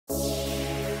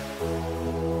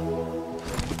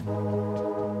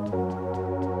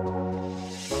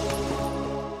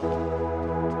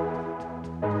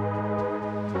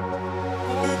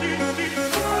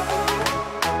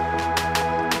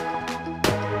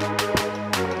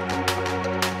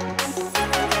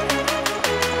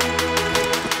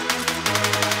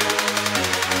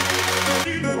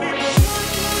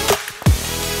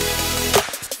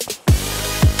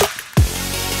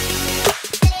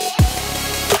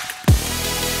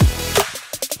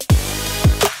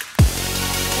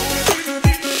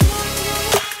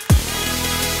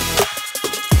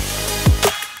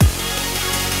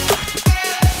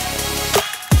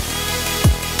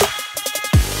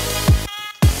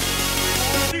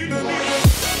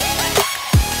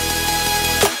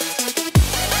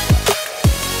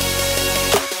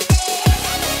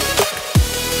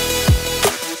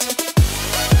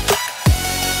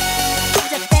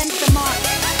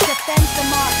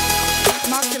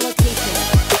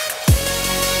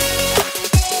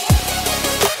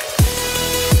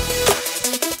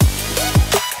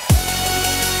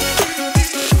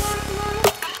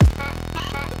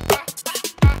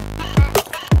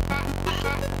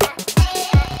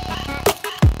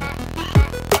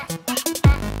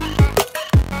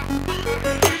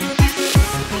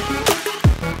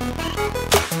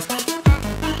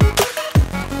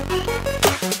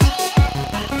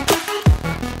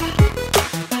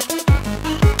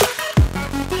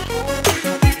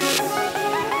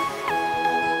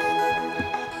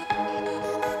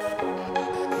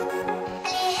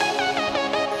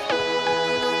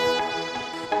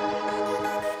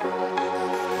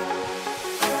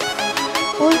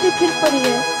उल्टी फिर पड़ी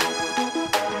है।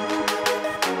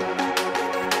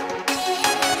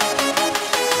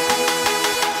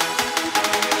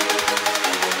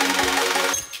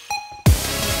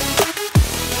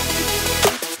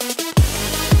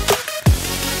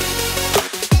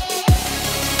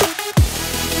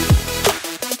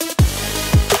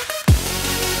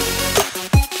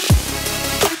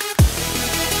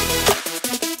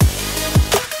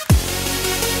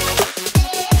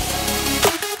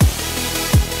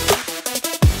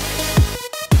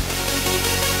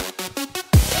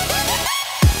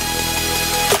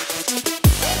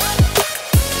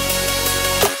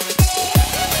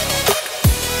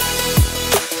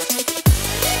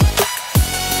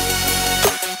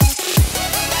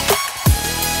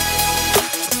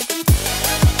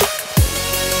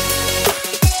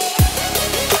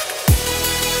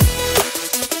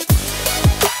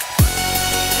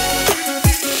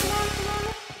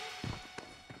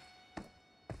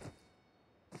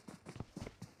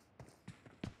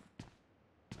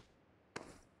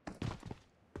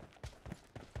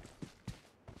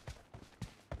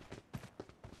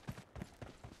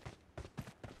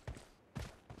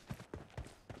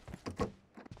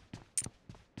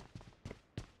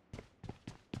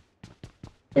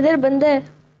 इधर बंदा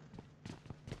है।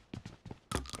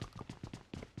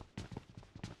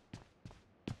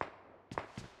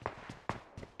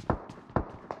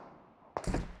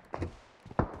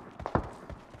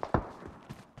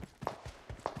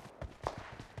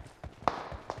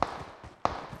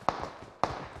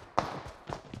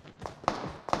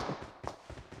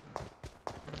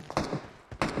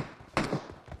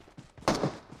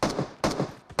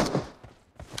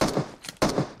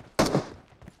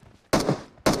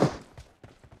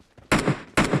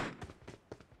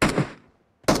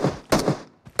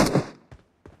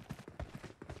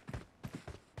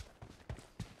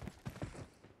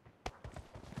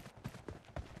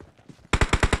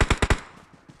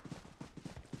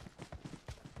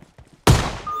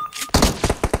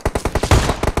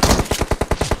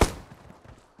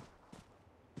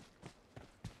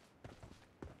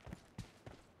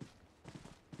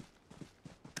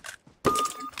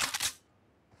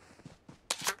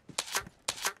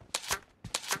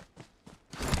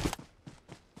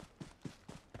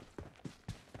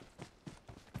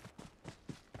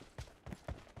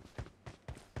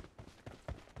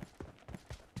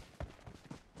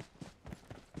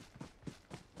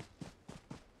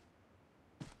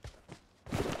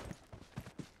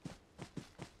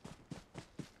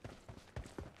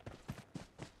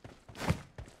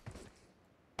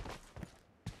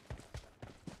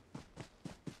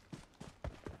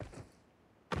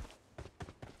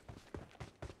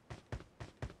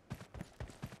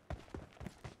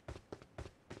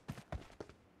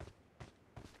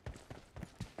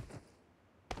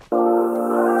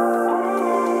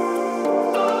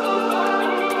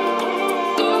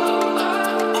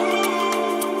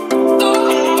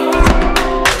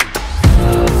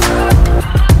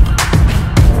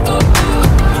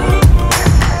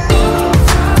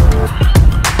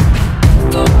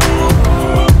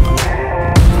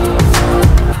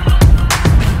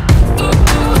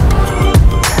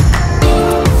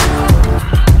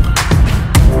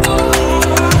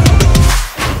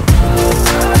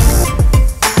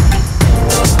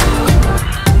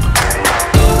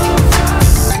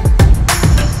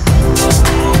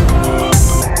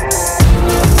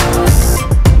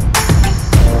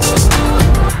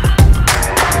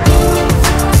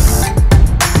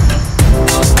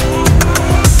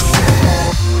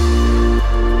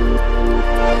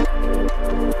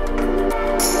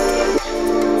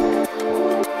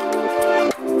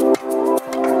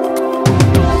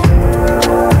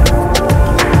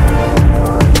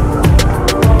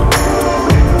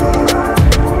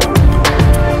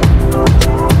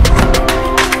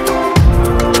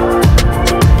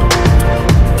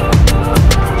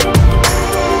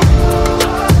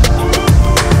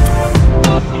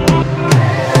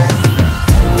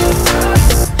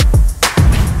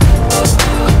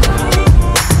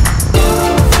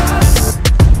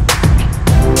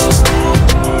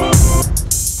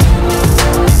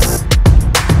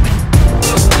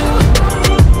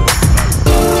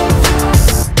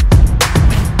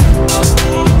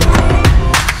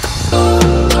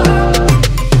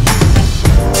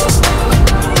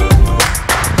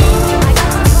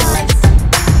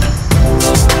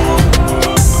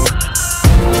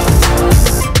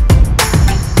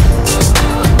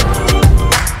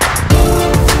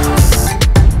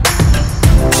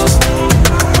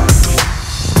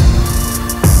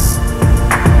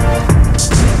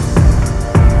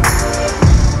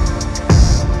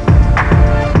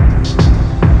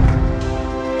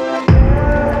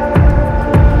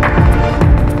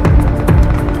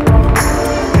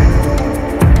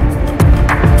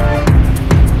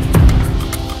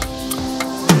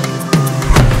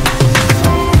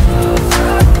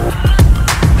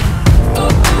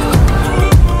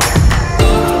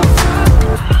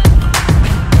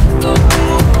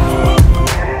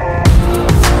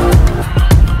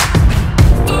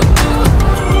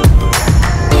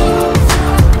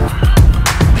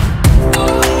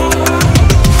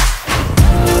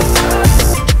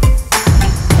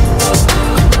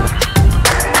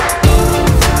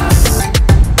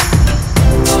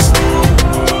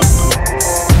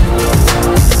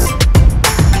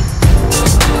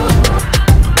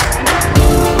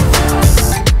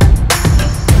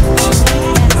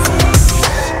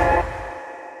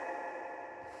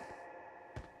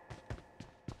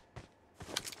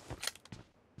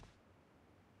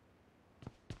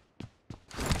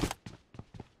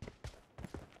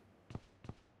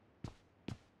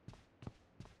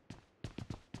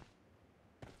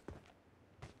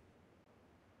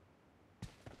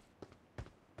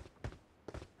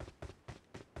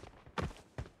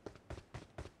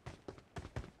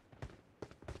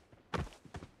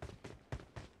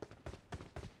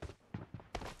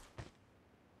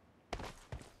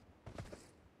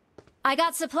 I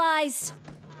got supplies.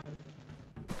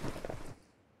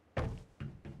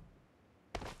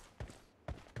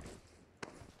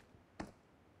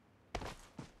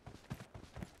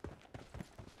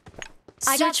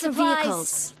 Search for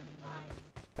vehicles.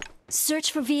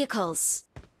 Search for vehicles.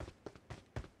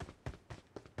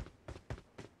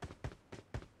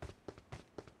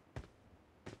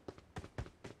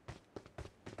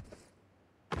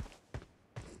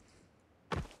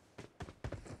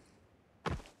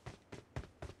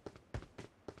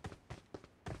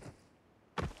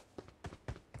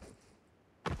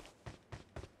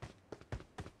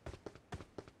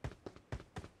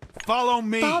 Follow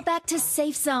me. Fall back to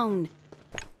safe zone.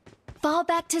 Fall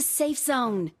back to safe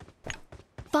zone.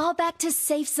 Fall back to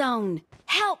safe zone.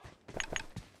 Help!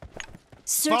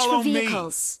 Search Follow for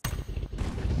vehicles.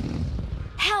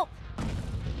 Help!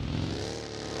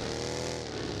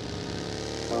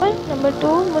 Number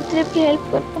 2 मतलब की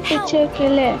help करना पीछे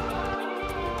अकेले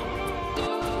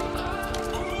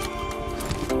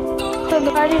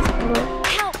तो गाड़ी ढूंढो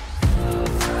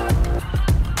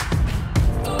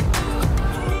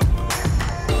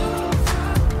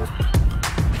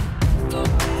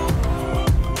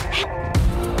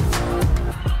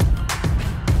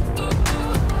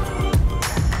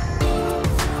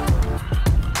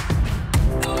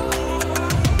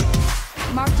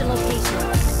Mark the location.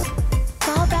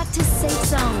 Fall back to safe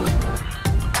zone.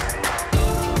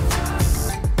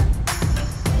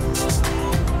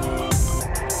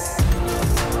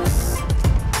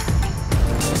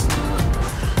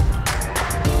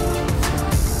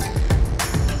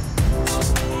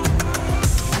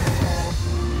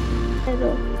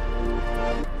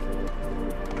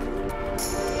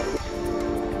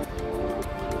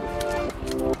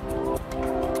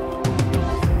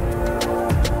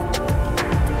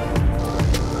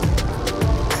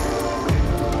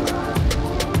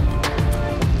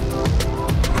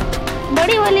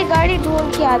 बड़ी वाली गाड़ी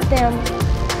ढूंढ के आते हैं हम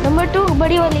नंबर 2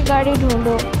 बड़ी वाली गाड़ी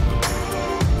ढूंढो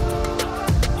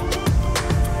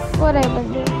हो रहे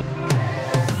बंदे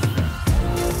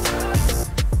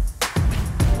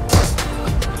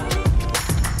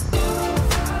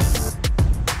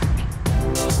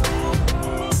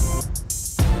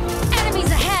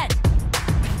Enemies ahead!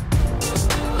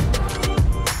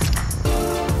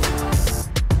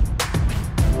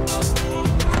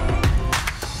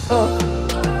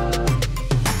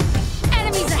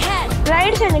 Enemies ahead!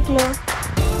 Right से निकलो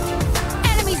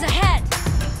Enemies ahead!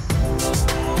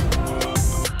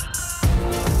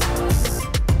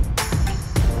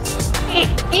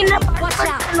 इन Watch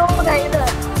out! लोग हैं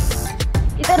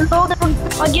इधर लोग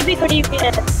आगे भी खड़ी हुई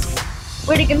है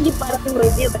बड़ी गंदी पार्किंग हुई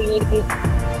थी बड़ी की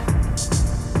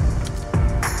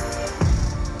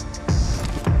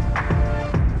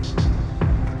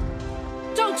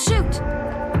Don't shoot!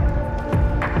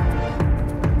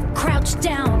 Crouch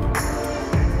down.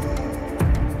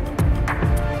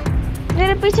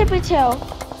 मेरे पीछे पीछे आओ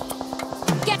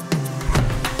Get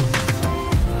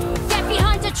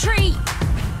behind the tree.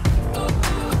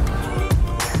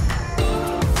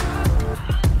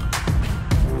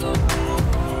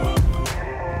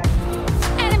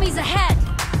 Enemies ahead.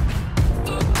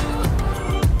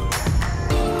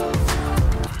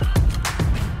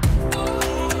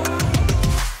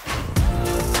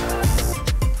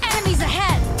 Enemies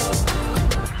ahead.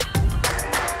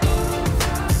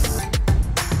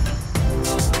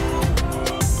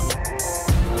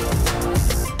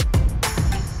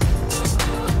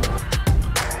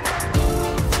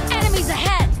 Enemies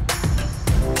ahead.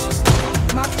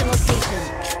 Mark the location.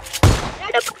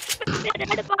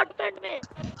 Red apartment में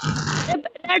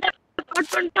रेड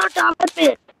अपार्टमेंट का टावर पे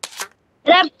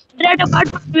रेड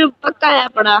अपार्टमेंट में पक्का है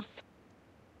पड़ा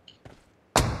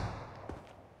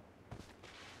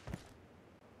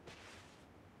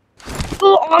वो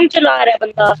ऑन चला रहा है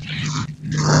बंदा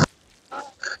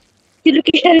की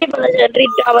लोकेशन नहीं पता चल रही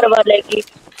टावर वाले की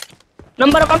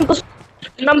नंबर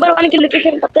 1 की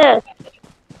लोकेशन पता है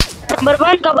नंबर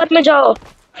 1 कवर में जाओ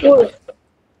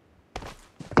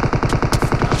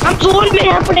हम जोन में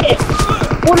हैं अपने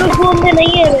वो लोग जोन में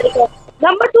नहीं है मेरे को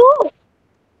नंबर 2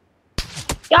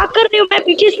 क्या कर रही हूँ मैं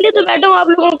पीछे इसलिए तो बैठा हूँ आप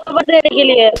लोगों को कवर देने के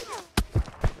लिए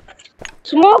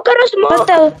स्मोक करो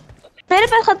स्मोक मेरे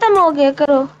पास खत्म हो गया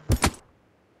करो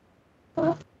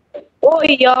ओ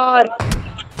यार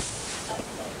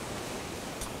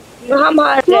हम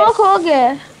हार गए स्मोक हो गया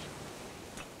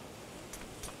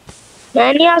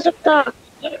मैं नहीं आ सकता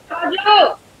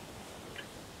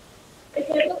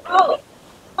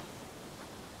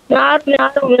मैं आ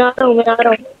रहा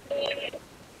हूँ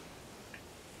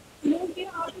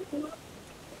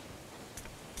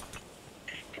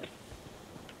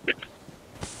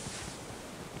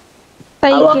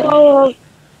सही किया।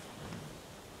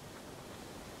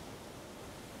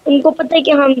 उनको पता है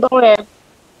कि हम दो हैं।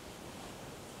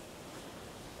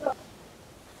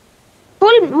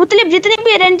 फुल मतलब जितने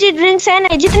भी एनर्जी ड्रिंक्स हैं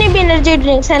ना, जितने भी एनर्जी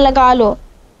ड्रिंक्स हैं लगा लो,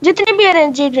 जितने भी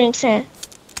एनर्जी ड्रिंक्स हैं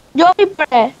जो भी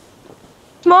पड़ा है।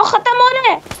 स्मोक खत्म हो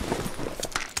रहा है,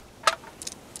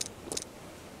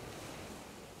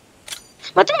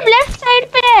 मतलब लेफ्ट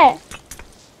साइड पे है।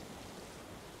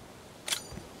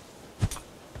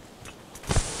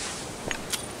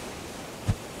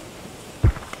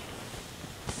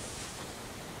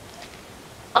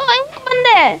 ओ एक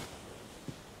बंदा है,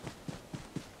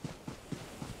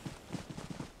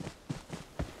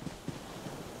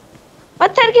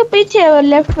 पत्थर के पीछे, और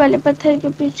लेफ्ट वाले पत्थर के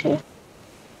पीछे।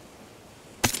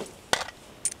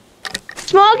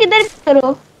 स्मोक इधर करो।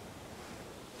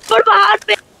 और बाहर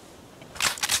पे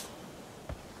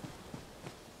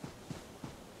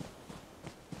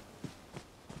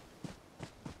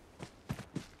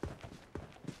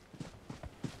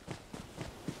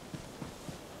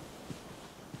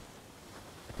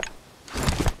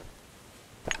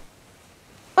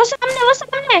वो सामने, वो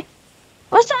सामने,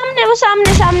 वो सामने, वो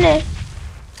सामने, सामने।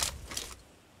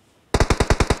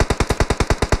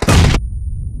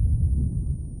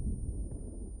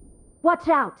 Watch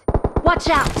out! Watch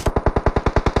out!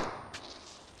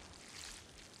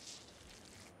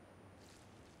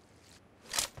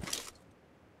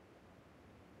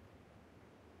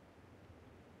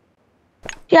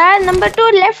 क्या नंबर 2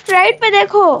 लेफ्ट राइट पे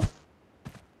देखो।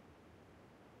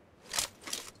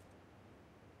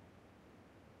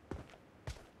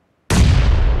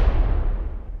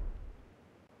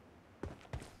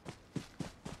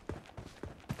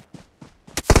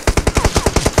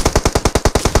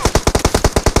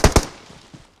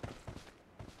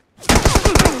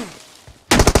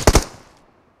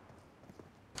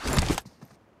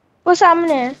 वो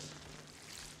सामने है।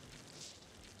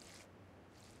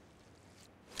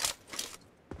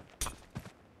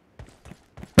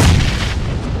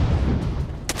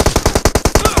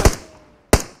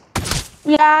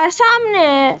 यार सामने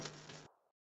है।